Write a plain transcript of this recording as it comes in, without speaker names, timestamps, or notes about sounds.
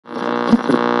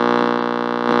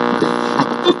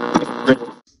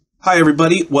Hi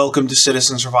everybody, welcome to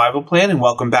Citizen Survival Plan and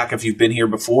welcome back if you've been here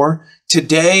before.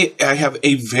 Today I have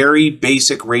a very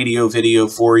basic radio video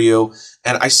for you,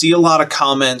 and I see a lot of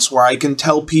comments where I can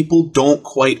tell people don't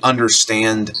quite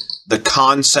understand the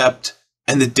concept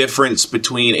and the difference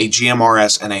between a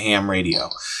GMRS and a ham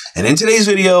radio. And in today's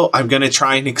video, I'm going to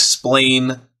try and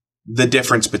explain the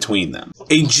difference between them.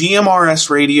 A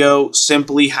GMRS radio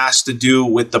simply has to do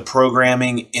with the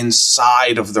programming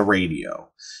inside of the radio.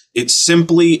 It's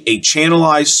simply a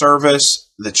channelized service.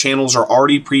 The channels are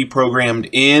already pre-programmed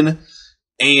in,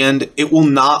 and it will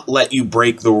not let you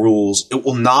break the rules. It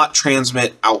will not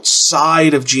transmit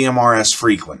outside of GMRS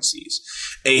frequencies.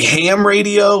 A ham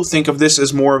radio, think of this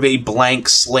as more of a blank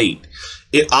slate.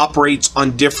 It operates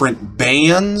on different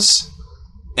bands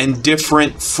and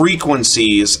different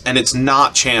frequencies, and it's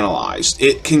not channelized.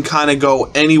 It can kind of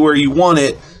go anywhere you want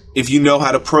it if you know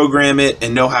how to program it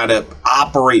and know how to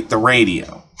operate the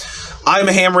radio. I'm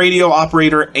a ham radio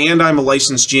operator and I'm a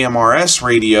licensed GMRS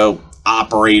radio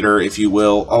operator, if you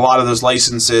will. A lot of those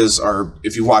licenses are,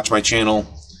 if you watch my channel,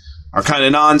 are kind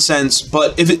of nonsense,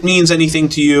 but if it means anything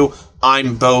to you,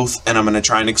 I'm both, and I'm going to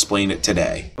try and explain it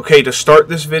today. Okay, to start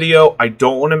this video, I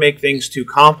don't want to make things too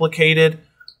complicated,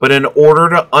 but in order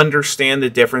to understand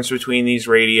the difference between these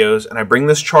radios, and I bring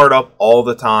this chart up all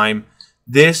the time,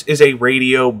 this is a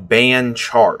radio band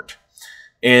chart.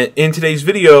 And in today's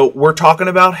video, we're talking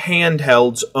about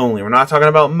handhelds only. We're not talking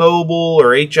about mobile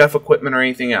or HF equipment or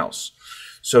anything else.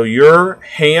 So your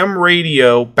ham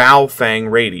radio,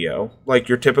 Baofeng radio, like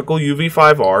your typical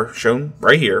UV5R, shown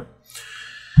right here,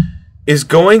 is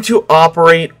going to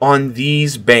operate on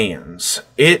these bands.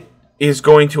 It is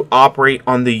going to operate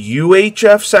on the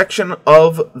UHF section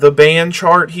of the band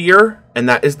chart here, and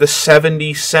that is the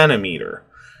 70 centimeter.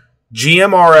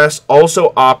 GMRS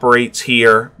also operates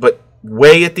here, but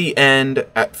way at the end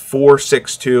at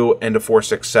 462 and a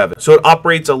 467. So it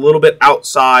operates a little bit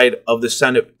outside of the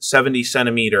 70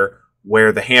 centimeter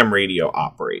where the ham radio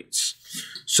operates.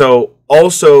 So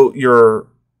also your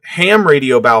ham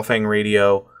radio, Baofeng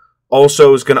radio,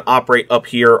 also is going to operate up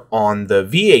here on the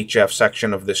VHF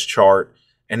section of this chart,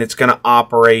 and it's going to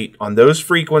operate on those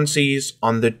frequencies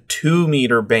on the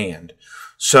 2-meter band.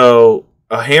 So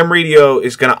a ham radio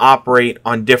is going to operate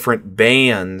on different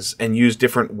bands and use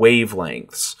different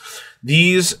wavelengths.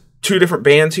 These two different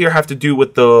bands here have to do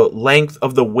with the length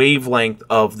of the wavelength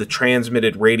of the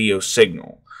transmitted radio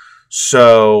signal.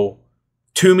 So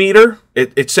 2-meter,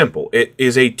 it's simple. It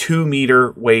is a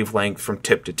 2-meter wavelength from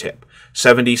tip to tip.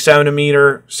 70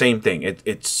 centimeter, same thing.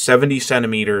 It's 70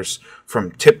 centimeters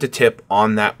from tip to tip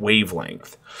on that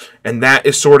wavelength. And that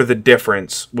is sort of the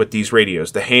difference with these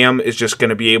radios. The ham is just going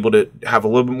to be able to have a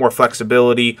little bit more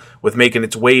flexibility with making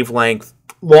its wavelength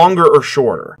longer or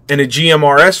shorter. In a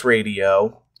GMRS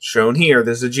radio, shown here,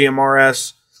 this is a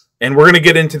GMRS, and we're going to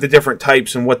get into the different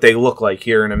types and what they look like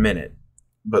here in a minute.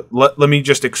 But let me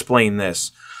just explain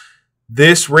this.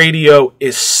 This radio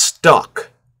is stuck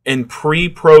and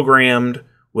pre-programmed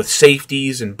with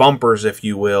safeties and bumpers, if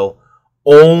you will,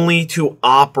 only to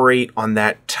operate on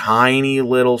that tiny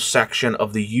little section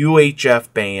of the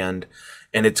UHF band,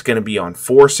 and it's going to be on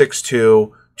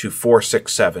 462 to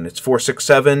 467. Its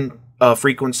 467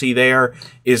 frequency there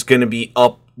is going to be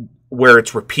up where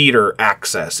its repeater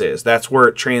access is. That's where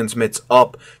it transmits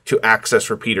up to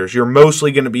access repeaters. You're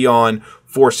mostly going to be on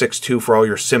 462 for all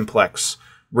your simplex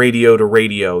radio to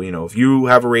radio. You know, if you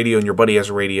have a radio and your buddy has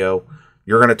a radio,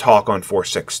 you're going to talk on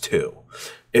 462.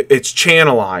 It's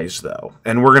channelized, though,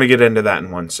 and we're going to get into that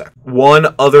in one sec.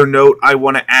 One other note I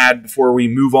want to add before we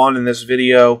move on in this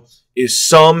video is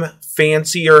some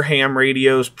fancier ham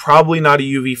radios, probably not a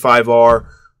UV5R,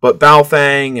 but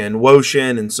Baofeng and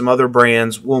Woshin and some other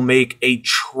brands will make a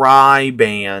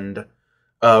tri-band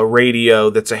radio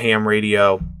that's a ham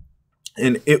radio,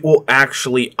 and it will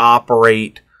actually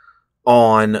operate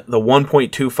on the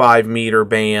 1.25 meter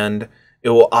band. It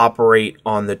will operate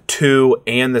on the 2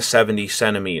 and the 70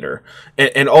 centimeter.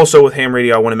 And also with ham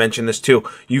radio, I want to mention this too.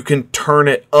 You can turn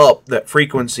it up, that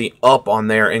frequency up on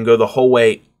there, and go the whole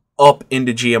way up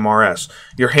into GMRS.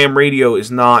 Your ham radio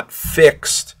is not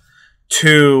fixed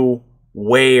to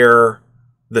where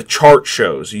the chart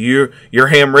shows. Your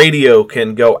ham radio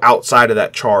can go outside of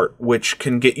that chart, which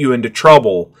can get you into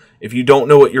trouble if you don't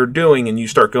know what you're doing and you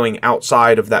start going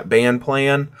outside of that band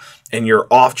plan and you're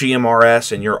off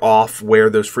GMRS and you're off where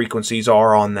those frequencies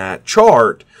are on that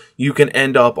chart. You can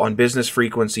end up on business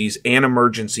frequencies and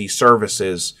emergency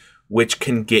services, which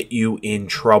can get you in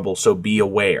trouble. So be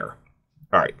aware.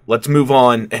 All right, let's move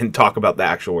on and talk about the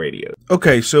actual radio.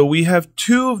 Okay, so we have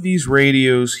two of these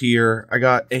radios here. I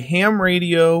got a ham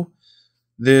radio,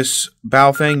 this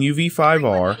Baofeng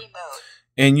UV5R,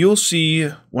 And you'll see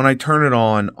when I turn it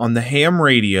on the ham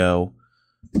radio,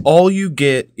 all you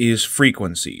get is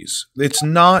frequencies. It's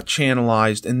not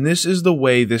channelized, and this is the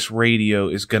way this radio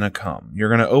is going to come. You're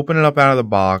going to open it up out of the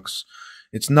box.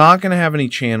 It's not going to have any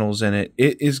channels in it.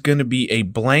 It is going to be a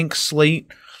blank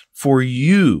slate for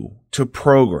you to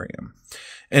program.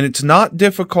 And it's not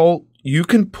difficult. You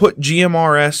can put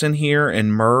GMRS in here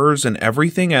and MIRS and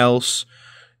everything else,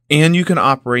 and you can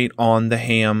operate on the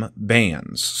ham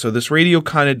bands. So this radio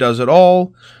kind of does it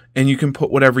all, and you can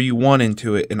put whatever you want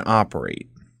into it and operate.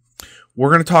 We're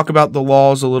going to talk about the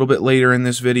laws a little bit later in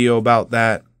this video about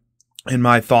that and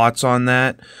my thoughts on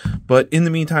that. But in the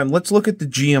meantime, let's look at the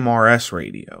GMRS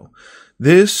radio.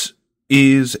 This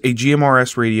is a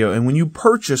GMRS radio, and when you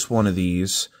purchase one of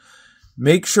these,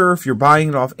 make sure if you're buying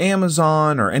it off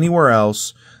Amazon or anywhere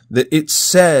else that it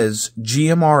says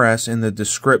GMRS in the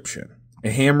description. A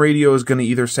ham radio is going to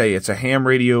either say it's a ham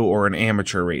radio or an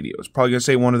amateur radio. It's probably going to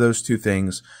say one of those two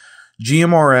things.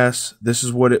 GMRS, this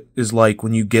is what it is like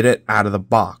when you get it out of the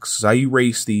box. So I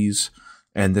erase these,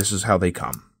 and this is how they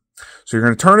come. So you're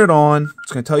going to turn it on.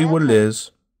 It's going to tell you what it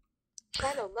is.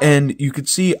 And you can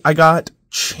see I got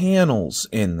channels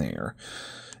in there.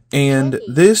 And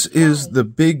this is the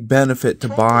big benefit to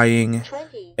buying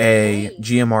a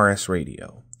GMRS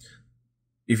radio.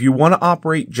 If you want to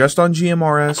operate just on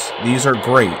GMRS, these are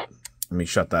great. Let me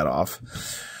shut that off.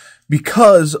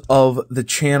 Because of the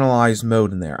channelized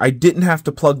mode in there. I didn't have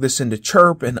to plug this into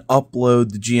Chirp and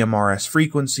upload the GMRS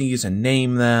frequencies and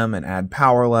name them and add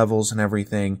power levels and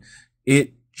everything.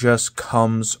 It just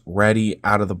comes ready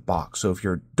out of the box. So if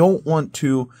you don't want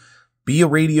to be a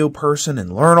radio person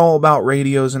and learn all about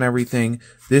radios and everything,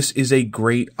 this is a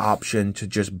great option to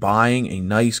just buying a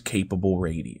nice, capable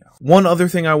radio. One other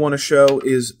thing I want to show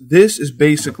is this is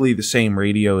basically the same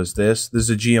radio as this. This is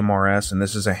a GMRS and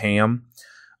this is a ham.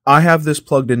 I have this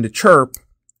plugged into Chirp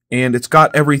and it's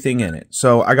got everything in it.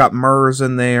 So I got MIRS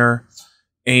in there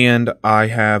and I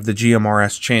have the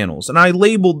GMRS channels. And I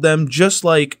labeled them just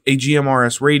like a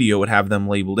GMRS radio would have them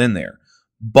labeled in there.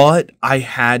 But I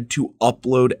had to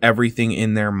upload everything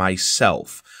in there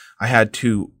myself. I had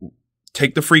to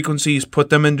take the frequencies, put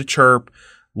them into Chirp,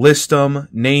 list them,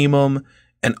 name them,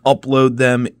 and upload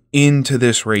them into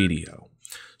this radio.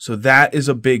 So that is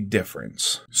a big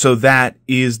difference. So that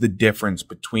is the difference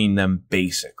between them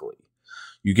basically.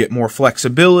 You get more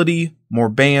flexibility, more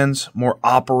bands, more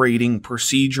operating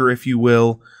procedure, if you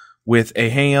will, with a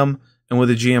ham, and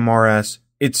with a GMRS,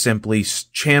 it's simply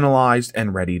channelized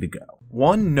and ready to go.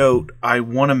 One note I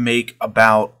want to make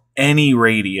about any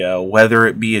radio, whether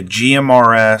it be a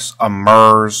GMRS, a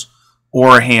MIRS,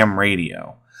 or a ham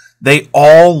radio, they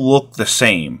all look the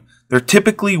same. There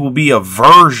typically will be a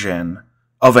version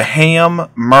of a ham,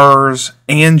 MIRS,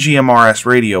 and GMRS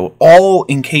radio, all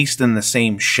encased in the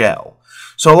same shell.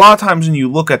 So a lot of times when you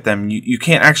look at them, you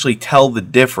can't actually tell the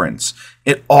difference.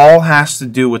 It all has to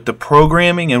do with the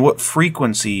programming and what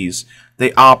frequencies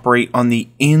they operate on the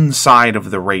inside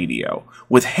of the radio,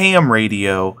 with ham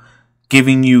radio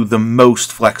giving you the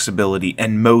most flexibility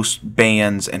and most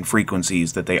bands and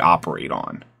frequencies that they operate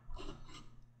on.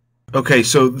 Okay,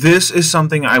 so this is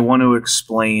something I want to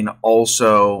explain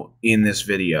also in this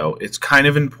video. It's kind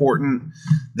of important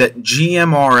that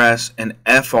GMRS and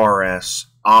FRS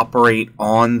operate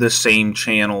on the same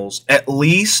channels, at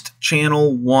least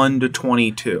channel 1 to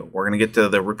 22. We're going to get to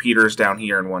the repeaters down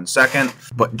here in 1 second,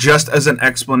 but just as an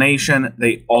explanation,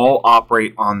 they all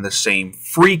operate on the same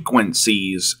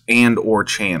frequencies and or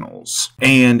channels.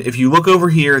 And if you look over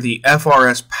here, the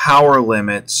FRS power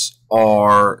limits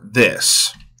are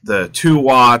this. The 2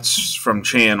 watts from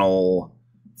channel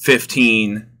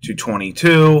 15 to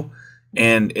 22,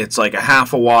 and it's like a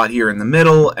half a watt here in the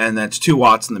middle, and that's 2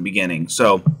 watts in the beginning.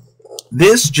 So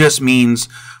this just means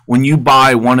when you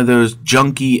buy one of those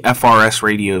junky FRS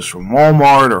radios from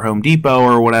Walmart or Home Depot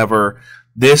or whatever,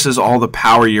 this is all the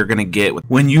power you're going to get.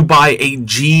 When you buy a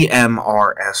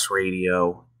GMRS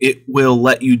radio, it will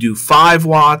let you do 5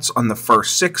 watts on the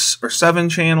first 6 or 7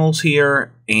 channels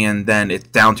here, and then it's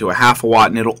down to a half a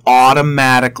watt, and it'll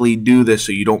automatically do this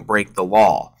so you don't break the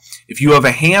law. If you have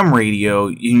a ham radio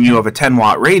and you have a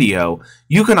 10-watt radio,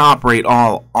 you can operate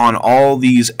on all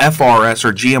these FRS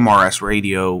or GMRS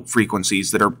radio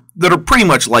frequencies that are pretty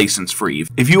much license free.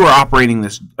 If you are operating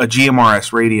a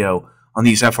GMRS radio on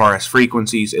these FRS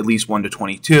frequencies, at least 1 to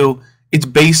 22, it's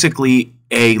basically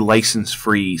a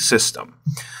license-free system.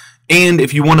 And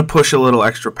if you want to push a little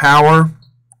extra power,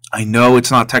 I know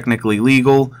it's not technically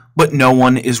legal, but no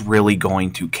one is really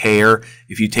going to care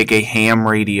if you take a ham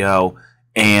radio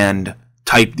and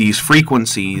type these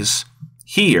frequencies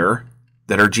here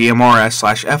that are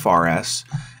GMRS/FRS,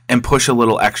 and push a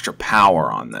little extra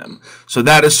power on them. So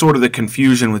that is sort of the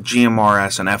confusion with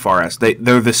GMRS and FRS.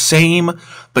 They're the same,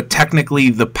 but technically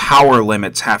the power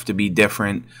limits have to be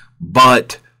different,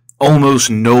 but almost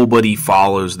nobody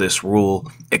follows this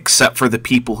rule except for the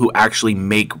people who actually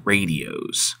make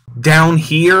radios. Down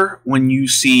here, when you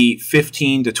see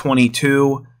 15 to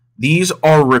 22, these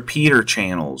are repeater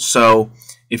channels. So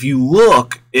if you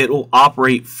look, it'll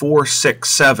operate 4, 6,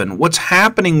 7. What's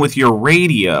happening with your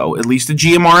radio, at least the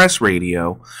GMRS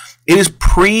radio, it is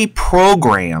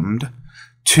pre-programmed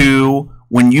to,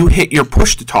 when you hit your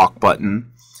push-to-talk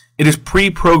button, it is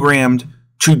pre-programmed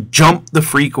to jump the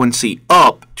frequency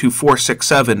up to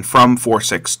 467 from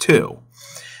 462.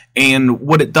 And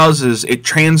what it does is it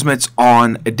transmits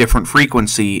on a different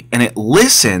frequency, and it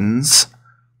listens,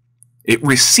 it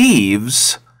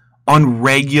receives on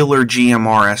regular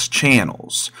GMRS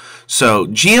channels. So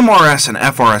GMRS and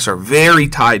FRS are very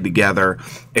tied together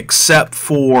except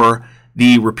for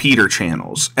the repeater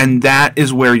channels, and that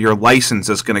is where your license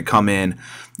is going to come in.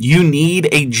 You need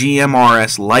a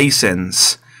GMRS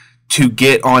license to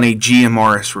get on a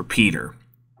GMRS repeater.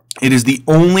 It is the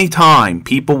only time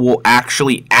people will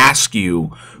actually ask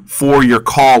you for your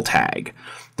call tag.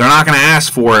 They're not going to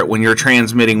ask for it when you're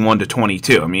transmitting 1 to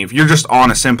 22. I mean, if you're just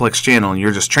on a simplex channel and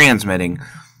you're just transmitting,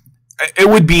 it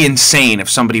would be insane if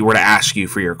somebody were to ask you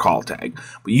for your call tag.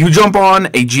 But you jump on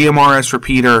a GMRS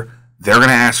repeater, they're going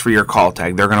to ask for your call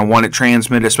tag. They're going to want it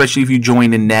transmitted, especially if you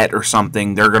join a net or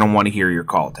something. They're going to want to hear your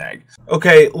call tag.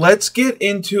 Okay, let's get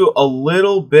into a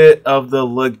little bit of the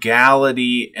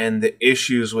legality and the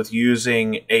issues with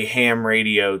using a ham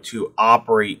radio to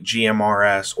operate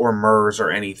GMRS or MURS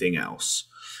or anything else.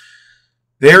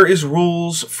 There is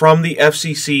rules from the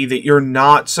FCC that you're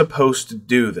not supposed to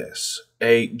do this.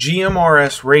 A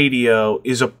GMRS radio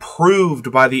is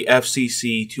approved by the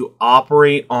FCC to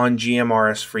operate on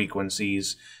GMRS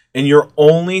frequencies, and you're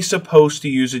only supposed to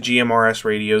use a GMRS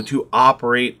radio to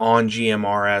operate on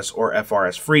GMRS or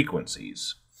FRS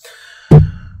frequencies.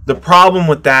 The problem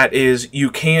with that is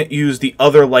you can't use the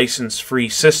other license-free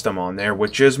system on there,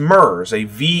 which is MURS, a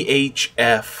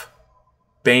VHF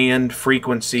band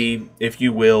frequency, if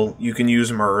you will. You can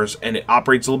use MURS, and it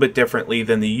operates a little bit differently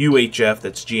than the UHF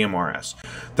that's GMRS.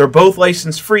 They're both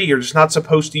license-free. You're just not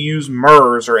supposed to use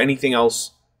MURS or anything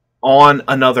else on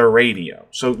another radio.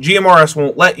 So GMRS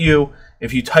won't let you.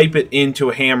 If you type it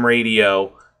into a ham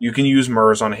radio, you can use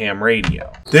MURS on a ham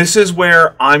radio. This is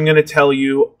where I'm going to tell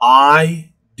you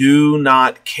I do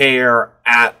not care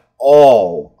at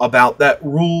all about that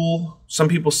rule. Some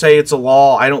people say it's a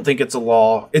law. I don't think it's a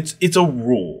law. It's a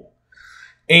rule.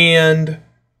 And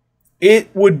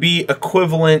it would be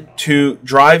equivalent to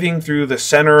driving through the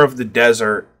center of the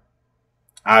desert,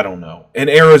 I don't know, in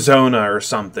Arizona or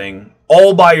something,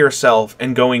 all by yourself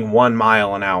and going 1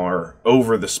 mile an hour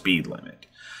over the speed limit.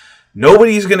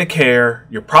 Nobody's going to care.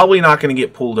 You're probably not going to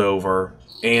get pulled over.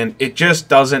 And it just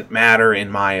doesn't matter, in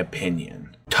my opinion.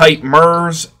 Type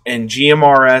MURS and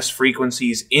GMRS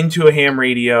frequencies into a ham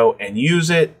radio and use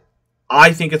it.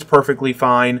 I think it's perfectly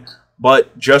fine,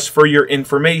 but just for your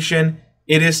information,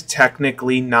 it is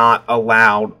technically not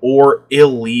allowed or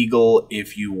illegal,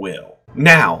 if you will.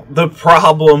 Now, the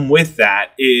problem with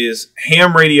that is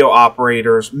ham radio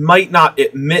operators might not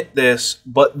admit this,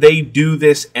 but they do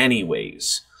this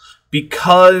anyways.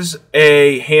 Because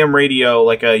a ham radio,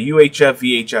 like a UHF,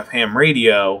 VHF ham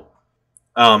radio,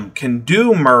 can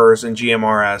do MURS and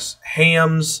GMRS,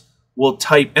 hams will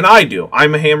type, and I do.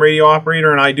 I'm a ham radio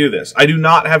operator, and I do this. I do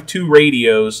not have 2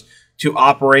 radios to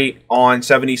operate on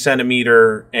 70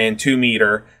 centimeter and 2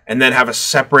 meter, and then have a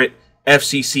separate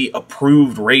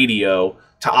FCC-approved radio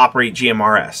to operate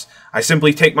GMRS. I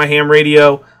simply take my ham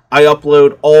radio, I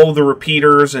upload all the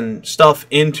repeaters and stuff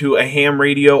into a ham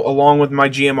radio along with my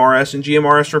GMRS and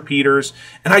GMRS repeaters,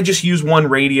 and I just use one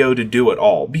radio to do it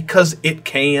all because it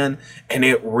can, and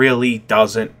it really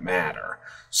doesn't matter.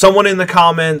 Someone in the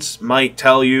comments might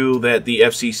tell you that the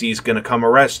FCC is going to come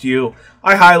arrest you.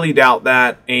 I highly doubt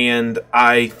that, and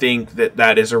I think that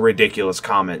that is a ridiculous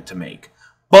comment to make.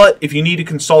 But if you need to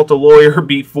consult a lawyer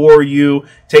before you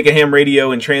take a ham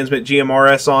radio and transmit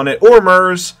GMRS on it or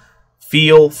MURS,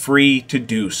 feel free to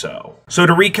do so. So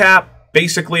to recap,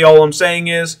 basically all I'm saying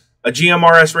is a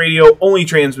GMRS radio only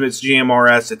transmits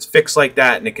GMRS. It's fixed like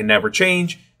that and it can never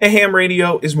change. A ham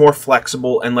radio is more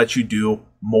flexible and lets you do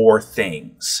more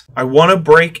things. I want to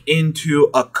break into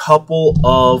a couple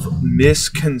of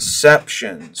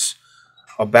misconceptions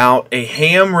about a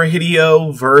ham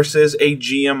radio versus a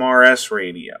GMRS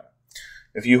radio.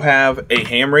 If you have a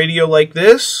ham radio like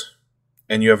this,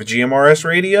 and you have a GMRS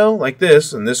radio like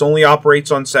this, and this only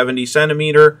operates on 70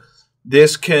 centimeter,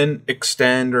 This can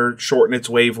extend or shorten its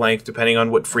wavelength depending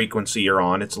on what frequency you're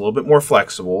on. It's a little bit more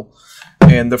flexible.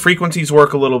 And the frequencies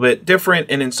work a little bit different,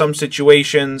 and in some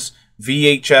situations,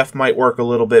 VHF might work a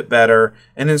little bit better,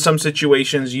 and in some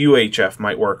situations, UHF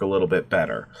might work a little bit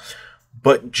better.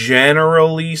 But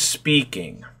generally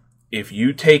speaking, if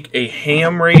you take a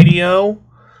ham radio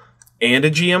and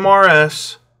a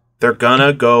GMRS, they're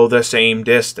gonna go the same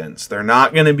distance. They're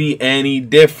not gonna be any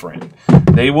different.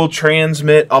 They will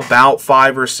transmit about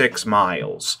 5 or 6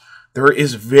 miles. There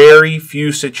is very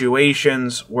few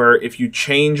situations where if you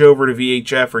change over to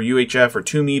VHF or UHF or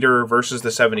 2 meter versus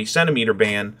the 70 centimeter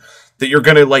band, that you're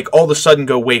going to like all of a sudden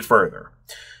go way further.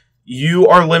 You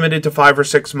are limited to 5 or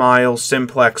 6 miles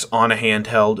simplex on a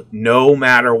handheld, no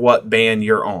matter what band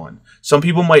you're on. Some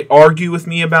people might argue with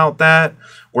me about that,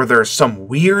 or there's some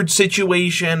weird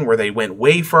situation where they went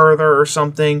way further or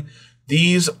something.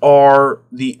 These are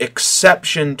the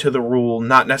exception to the rule,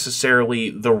 not necessarily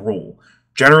the rule.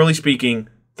 Generally speaking,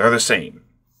 they're the same.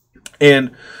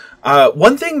 And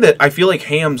one thing that I feel like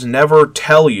hams never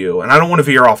tell you, and I don't want to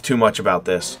veer off too much about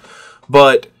this,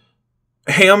 but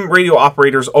ham radio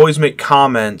operators always make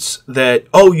comments that,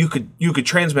 oh, you could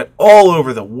transmit all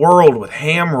over the world with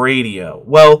ham radio.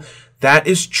 Well, that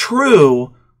is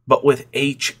true, but with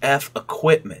HF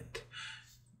equipment.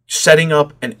 Setting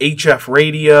up an HF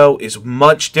radio is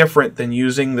much different than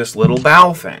using this little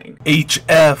bow thing.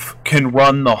 HF can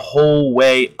run the whole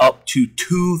way up to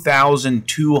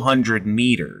 2,200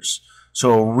 meters.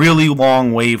 So a really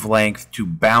long wavelength to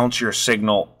bounce your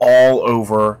signal all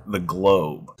over the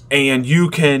globe. And you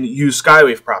can use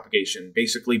skywave propagation,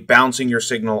 basically bouncing your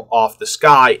signal off the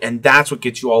sky, and that's what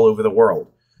gets you all over the world.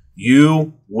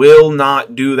 You will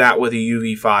not do that with a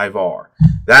UV5R.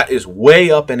 That is way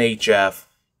up in HF.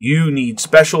 You need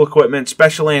special equipment,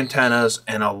 special antennas,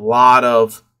 and a lot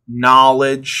of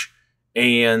knowledge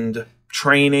and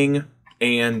training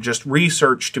and just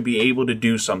research to be able to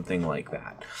do something like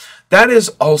that. That is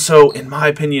also, in my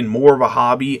opinion, more of a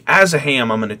hobby. As a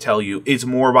ham, I'm going to tell you, it's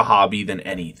more of a hobby than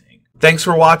anything. Thanks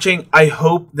for watching. I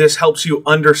hope this helps you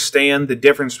understand the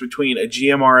difference between a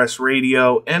GMRS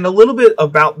radio and a little bit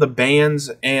about the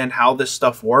bands and how this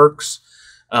stuff works.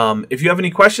 If you have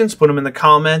any questions, put them in the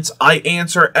comments. I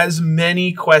answer as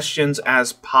many questions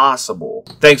as possible.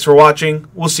 Thanks for watching.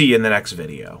 We'll see you in the next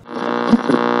video.